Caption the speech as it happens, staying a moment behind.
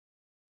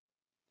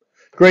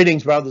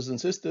Greetings, brothers and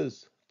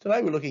sisters.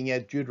 Today we're looking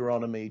at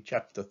Deuteronomy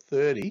chapter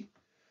 30,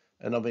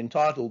 and I've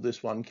entitled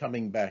this one,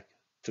 Coming Back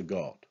to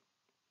God.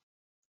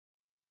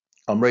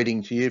 I'm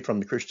reading to you from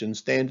the Christian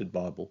Standard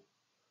Bible.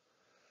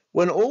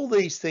 When all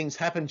these things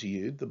happen to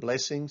you, the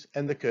blessings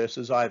and the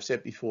curses I have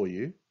set before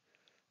you,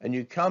 and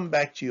you come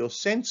back to your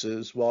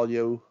senses while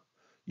you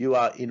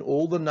are in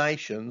all the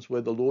nations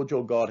where the Lord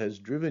your God has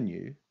driven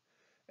you,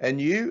 and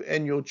you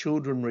and your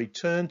children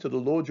return to the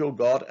Lord your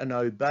God and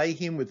obey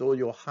him with all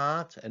your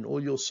heart and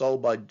all your soul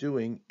by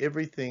doing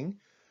everything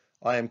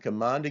I am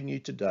commanding you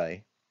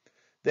today,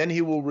 then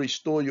he will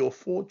restore your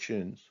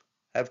fortunes,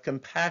 have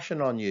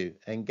compassion on you,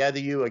 and gather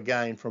you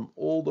again from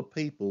all the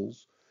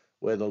peoples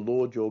where the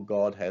Lord your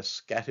God has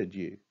scattered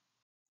you.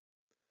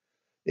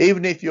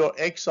 Even if your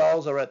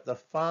exiles are at the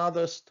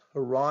farthest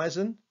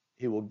horizon,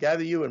 he will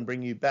gather you and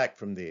bring you back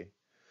from there.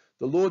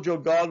 The Lord your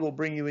God will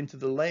bring you into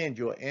the land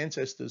your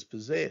ancestors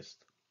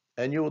possessed,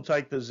 and you will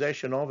take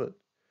possession of it.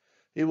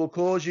 He will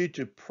cause you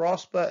to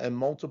prosper and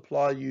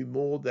multiply you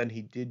more than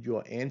he did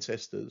your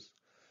ancestors.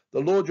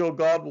 The Lord your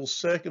God will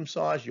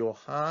circumcise your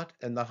heart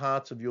and the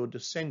hearts of your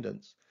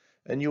descendants,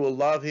 and you will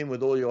love him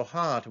with all your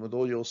heart and with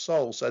all your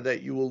soul, so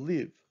that you will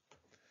live.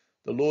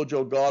 The Lord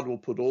your God will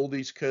put all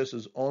these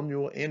curses on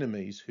your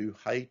enemies who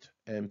hate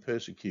and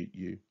persecute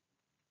you.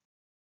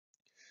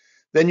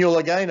 Then you'll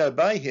again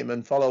obey him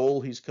and follow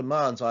all his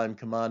commands I am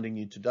commanding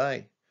you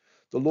today.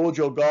 The Lord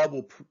your God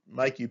will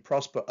make you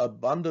prosper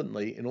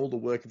abundantly in all the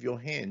work of your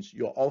hands,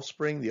 your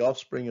offspring, the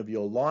offspring of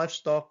your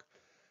livestock,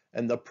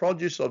 and the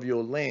produce of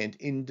your land.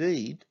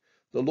 Indeed,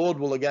 the Lord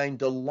will again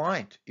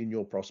delight in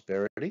your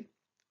prosperity,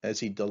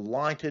 as he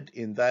delighted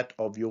in that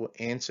of your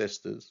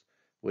ancestors,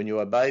 when you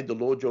obeyed the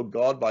Lord your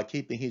God by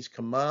keeping his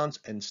commands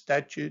and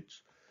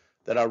statutes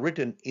that are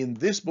written in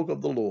this book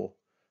of the law,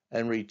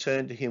 and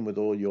return to him with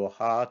all your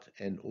heart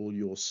and all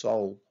your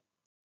soul.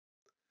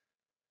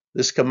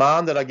 This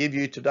command that I give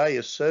you today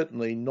is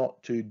certainly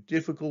not too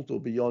difficult or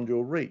beyond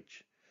your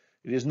reach.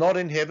 It is not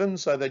in heaven,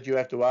 so that you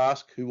have to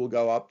ask who will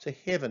go up to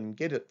heaven,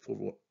 get it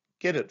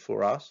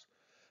for us,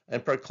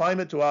 and proclaim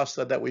it to us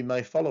so that we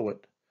may follow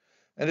it.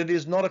 And it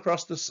is not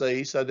across the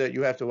sea, so that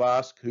you have to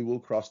ask who will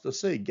cross the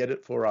sea, get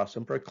it for us,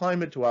 and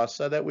proclaim it to us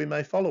so that we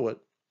may follow it.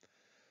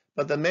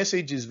 But the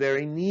message is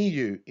very near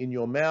you, in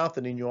your mouth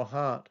and in your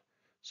heart,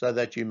 so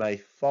that you may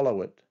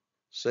follow it.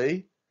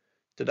 See,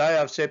 today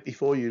I've set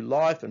before you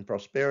life and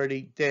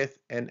prosperity, death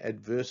and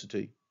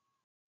adversity.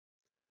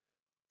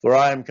 For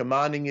I am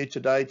commanding you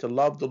today to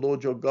love the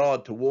Lord your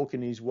God, to walk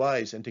in his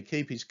ways, and to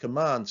keep his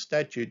commands,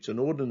 statutes and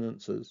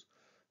ordinances,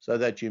 so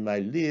that you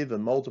may live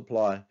and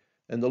multiply,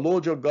 and the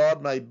Lord your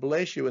God may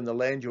bless you in the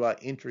land you are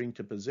entering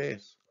to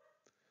possess.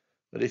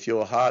 But if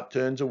your heart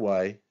turns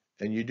away,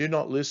 and you do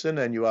not listen,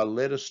 and you are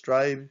led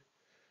astray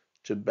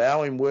to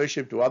bow in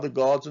worship to other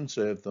gods and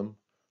serve them,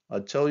 I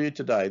tell you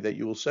today that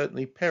you will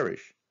certainly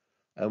perish,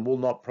 and will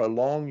not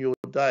prolong your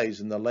days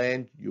in the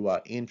land you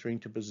are entering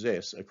to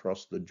possess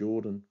across the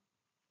Jordan.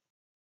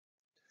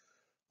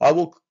 I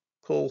will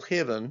call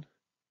heaven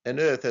and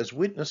earth as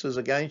witnesses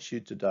against you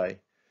today,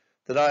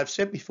 that I have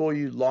set before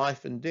you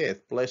life and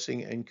death,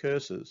 blessing and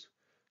curses.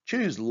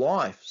 Choose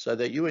life, so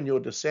that you and your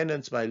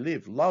descendants may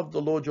live. Love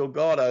the Lord your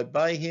God,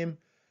 obey him,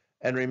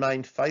 and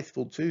remain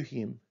faithful to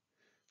him.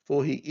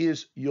 For he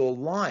is your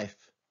life,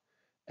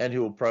 and he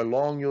will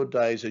prolong your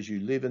days as you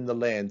live in the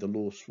land the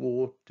Lord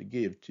swore to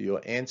give to your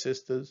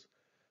ancestors,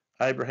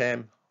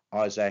 Abraham,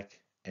 Isaac,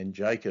 and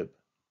Jacob.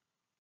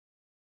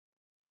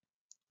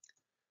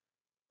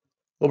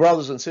 Well,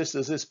 brothers and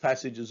sisters, this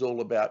passage is all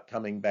about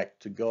coming back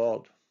to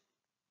God.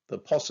 The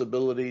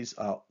possibilities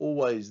are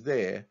always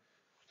there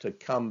to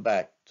come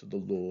back to the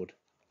Lord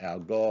our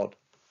God.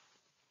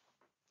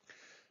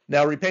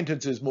 Now,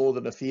 repentance is more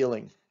than a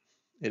feeling.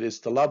 It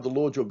is to love the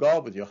Lord your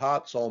God with your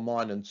heart, soul,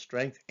 mind, and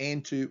strength,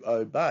 and to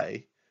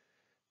obey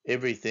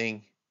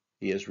everything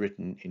he has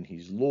written in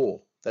his law.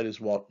 That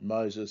is what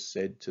Moses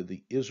said to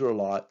the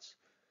Israelites.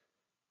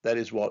 That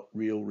is what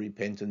real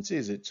repentance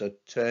is. It's a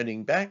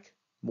turning back,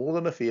 more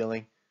than a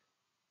feeling.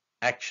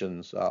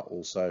 Actions are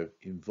also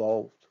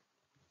involved.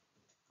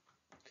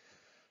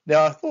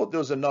 Now, I thought there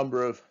was a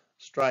number of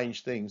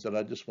strange things that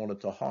I just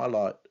wanted to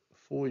highlight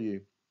for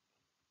you.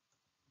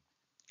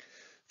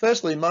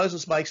 Firstly,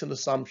 Moses makes an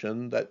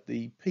assumption that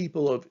the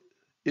people of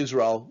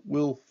Israel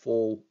will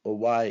fall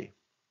away.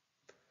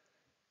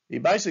 He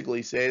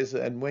basically says,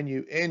 and when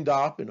you end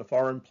up in a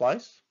foreign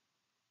place,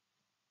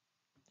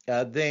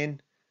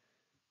 then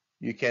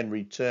you can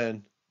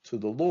return to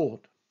the Lord.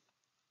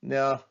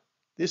 Now,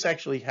 this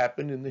actually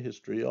happened in the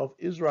history of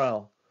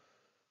Israel.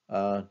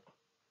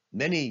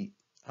 Many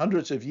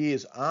hundreds of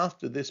years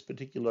after this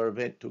particular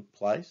event took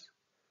place,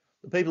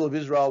 the people of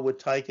Israel were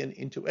taken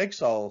into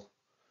exile.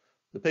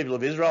 The people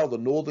of Israel, the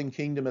northern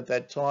kingdom at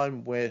that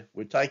time, were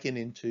taken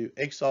into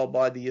exile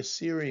by the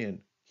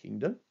Assyrian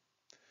kingdom,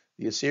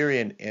 the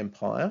Assyrian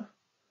Empire,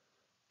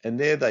 and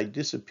there they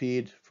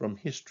disappeared from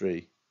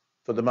history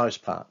for the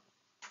most part.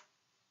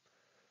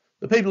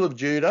 The people of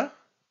Judah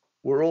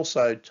were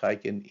also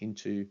taken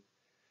into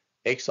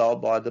exile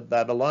by the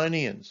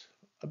Babylonians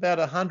about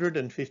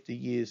 150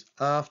 years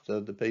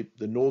after the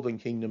northern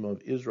kingdom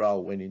of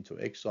Israel went into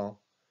exile.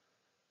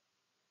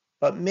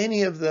 But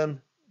many of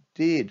them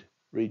did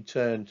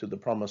return to the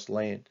promised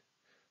land.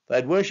 They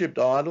had worshipped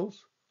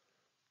idols.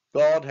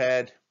 God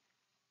had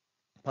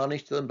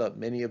punished them, but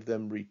many of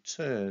them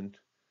returned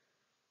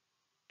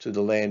to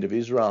the land of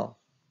Israel.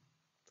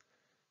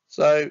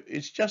 So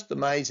it's just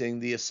amazing.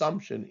 The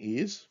assumption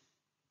is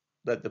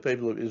that the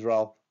people of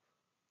Israel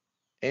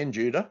and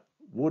Judah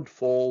would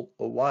fall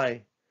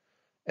away.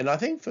 And I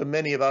think for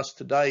many of us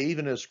today,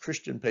 even as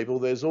Christian people,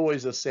 there's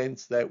always a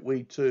sense that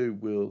we too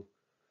will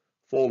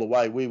fall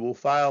away. We will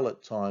fail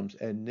at times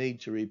and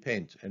need to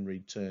repent and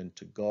return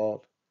to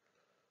God.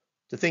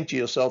 To think to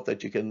yourself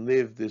that you can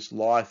live this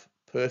life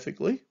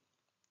perfectly,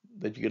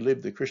 that you can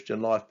live the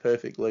Christian life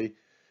perfectly,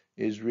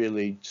 is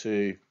really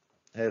to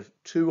have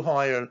too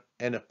high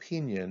an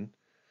opinion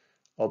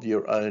of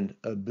your own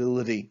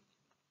ability.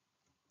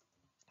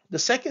 The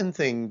second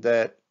thing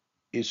that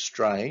is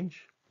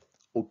strange,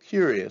 or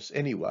curious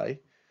anyway,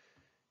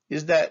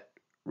 is that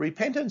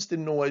repentance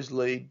didn't always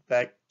lead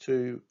back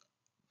to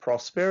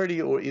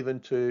prosperity or even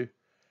to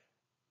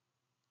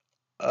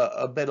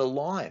a better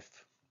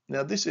life.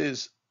 Now, this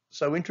is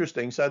so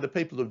interesting. So the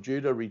people of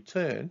Judah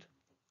returned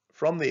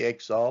from the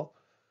exile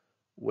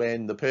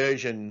when the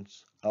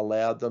Persians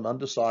allowed them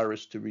under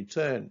Cyrus to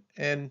return.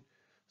 And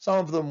some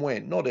of them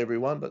went, not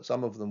everyone, but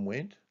some of them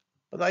went.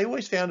 But they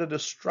always found it a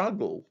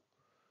struggle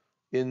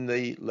in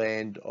the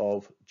land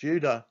of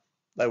Judah.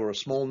 They were a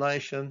small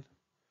nation.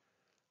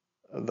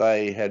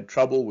 They had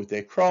trouble with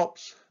their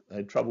crops. They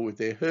had trouble with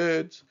their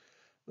herds.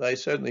 They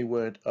certainly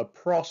weren't a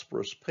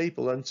prosperous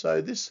people. And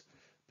so this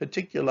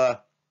particular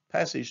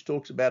passage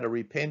talks about a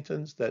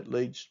repentance that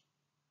leads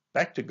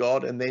back to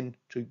God and then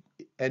to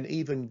an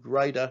even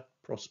greater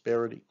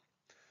prosperity.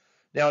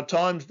 Now, at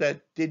times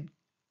that did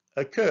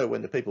occur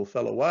when the people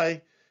fell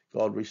away.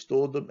 God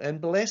restored them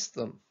and blessed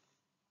them.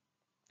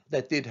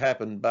 That did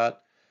happen,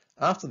 but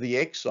after the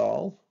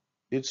exile,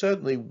 it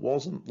certainly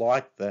wasn't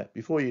like that.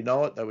 Before you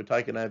know it, they were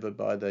taken over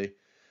by the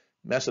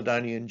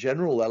Macedonian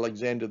general,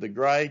 Alexander the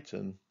Great,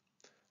 and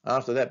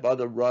after that by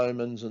the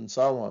Romans and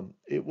so on.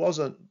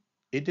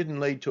 It didn't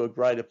lead to a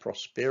greater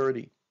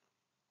prosperity.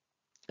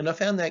 And I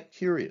found that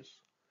curious.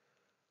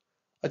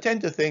 I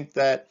tend to think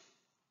that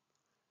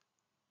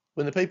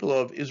when the people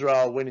of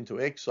Israel went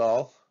into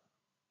exile,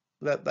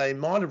 that they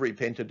might have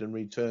repented and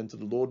returned to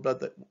the Lord,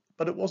 but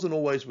it wasn't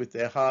always with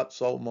their heart,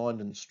 soul, mind,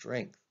 and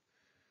strength.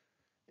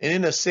 And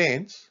in a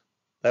sense,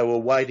 they were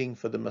waiting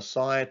for the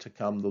Messiah to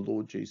come, the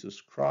Lord Jesus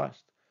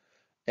Christ,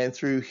 and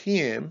through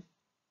him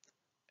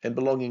and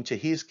belonging to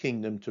his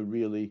kingdom to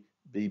really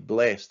be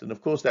blessed. And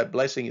of course, that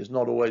blessing is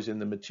not always in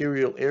the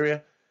material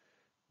area,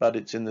 but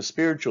it's in the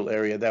spiritual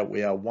area that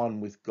we are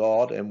one with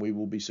God and we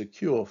will be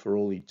secure for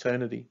all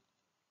eternity.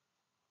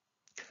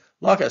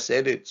 Like I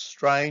said, it's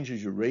strange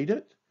as you read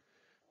it.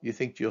 You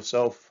think to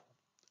yourself,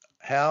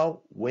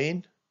 how,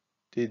 when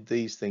did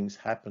these things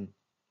happen?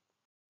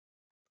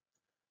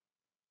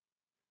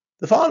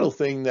 The final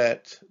thing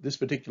that this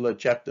particular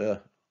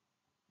chapter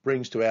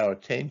brings to our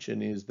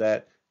attention is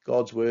that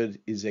God's word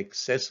is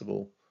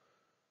accessible.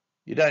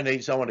 You don't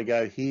need someone to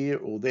go here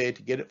or there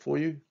to get it for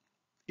you.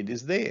 It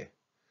is there.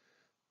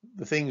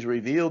 The things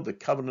revealed, the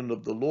covenant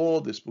of the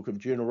law, this book of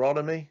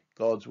Deuteronomy,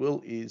 God's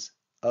will is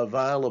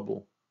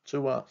available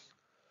to us.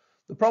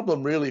 The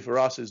problem really for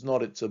us is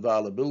not its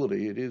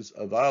availability. It is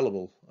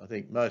available. I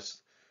think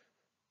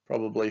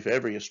probably for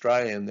every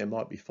Australian, there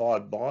might be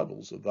 5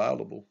 Bibles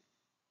available.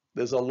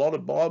 There's a lot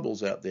of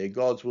Bibles out there.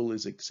 God's will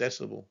is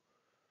accessible.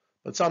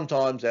 But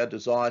sometimes our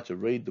desire to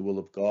read the will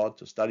of God,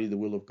 to study the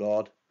will of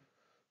God,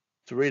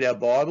 to read our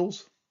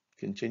Bibles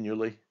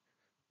continually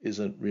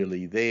isn't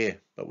really there.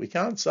 But we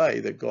can't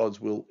say that God's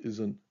will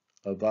isn't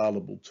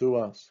available to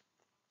us.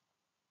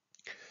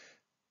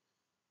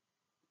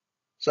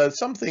 So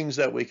some things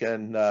that we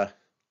can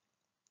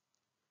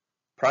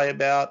pray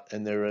about,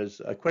 and there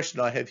is a question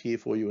I have here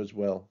for you as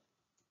well.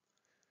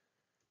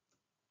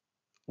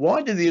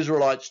 Why did the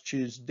Israelites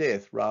choose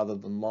death rather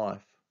than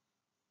life?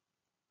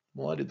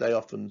 Why did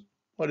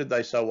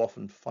they so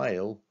often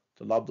fail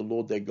to love the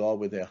Lord their God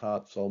with their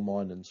heart, soul,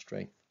 mind, and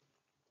strength?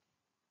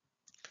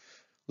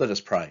 Let us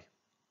pray.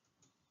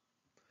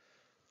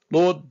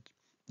 Lord,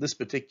 this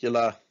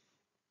particular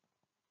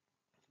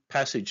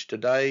passage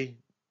today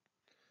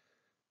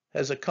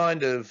has a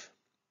kind of,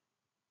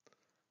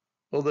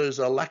 there's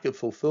a lack of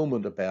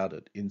fulfillment about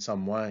it in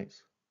some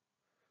ways.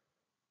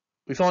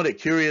 We find it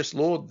curious,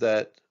 Lord,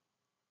 that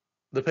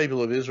the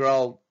people of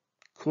Israel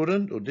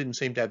couldn't or didn't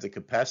seem to have the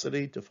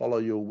capacity to follow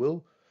your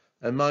will,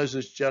 and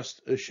Moses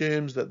just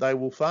assumes that they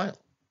will fail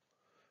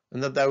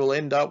and that they will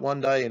end up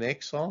one day in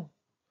exile,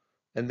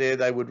 and there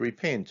they would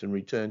repent and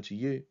return to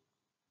you.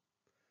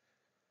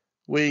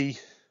 We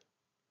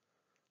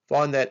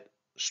find that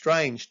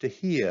strange to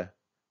hear,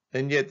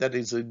 and yet that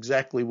is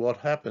exactly what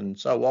happened.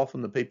 So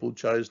often the people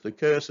chose the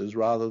curses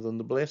rather than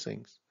the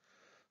blessings,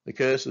 the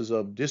curses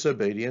of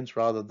disobedience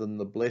rather than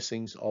the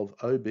blessings of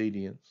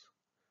obedience.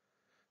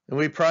 And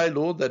we pray,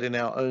 Lord, that in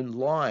our own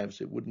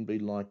lives it wouldn't be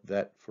like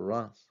that for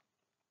us.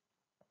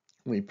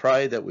 We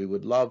pray that we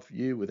would love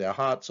you with our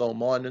heart, soul,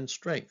 mind and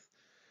strength,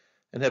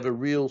 and have a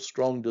real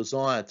strong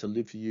desire to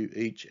live for you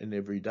each and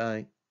every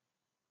day.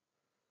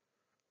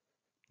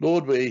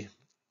 Lord, we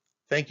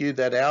thank you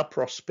that our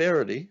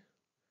prosperity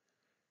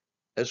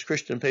as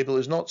Christian people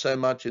is not so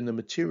much in the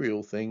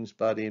material things,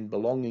 but in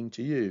belonging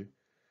to you.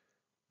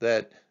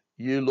 That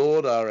you,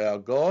 Lord, are our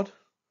God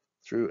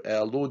through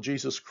our Lord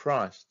Jesus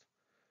Christ,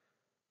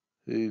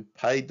 who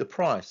paid the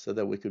price so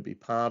that we could be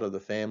part of the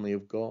family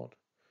of God.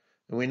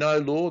 And we know,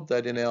 Lord,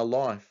 that in our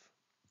life,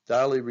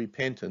 daily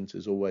repentance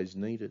is always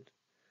needed.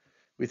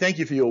 We thank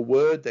you for your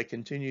word that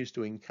continues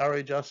to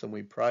encourage us, and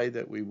we pray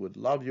that we would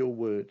love your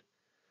word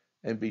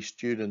and be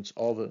students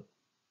of it.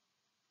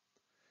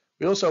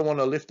 We also want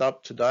to lift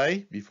up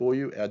today before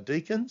you our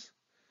deacons,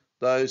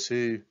 those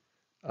who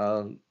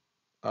are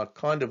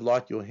kind of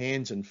like your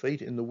hands and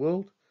feet in the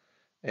world,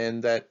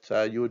 and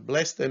that you would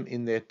bless them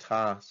in their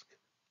task,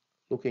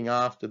 looking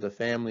after the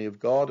family of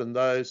God and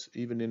those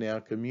even in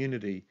our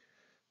community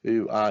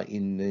who are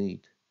in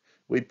need.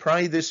 We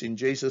pray this in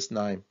Jesus'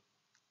 name.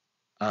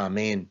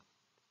 Amen.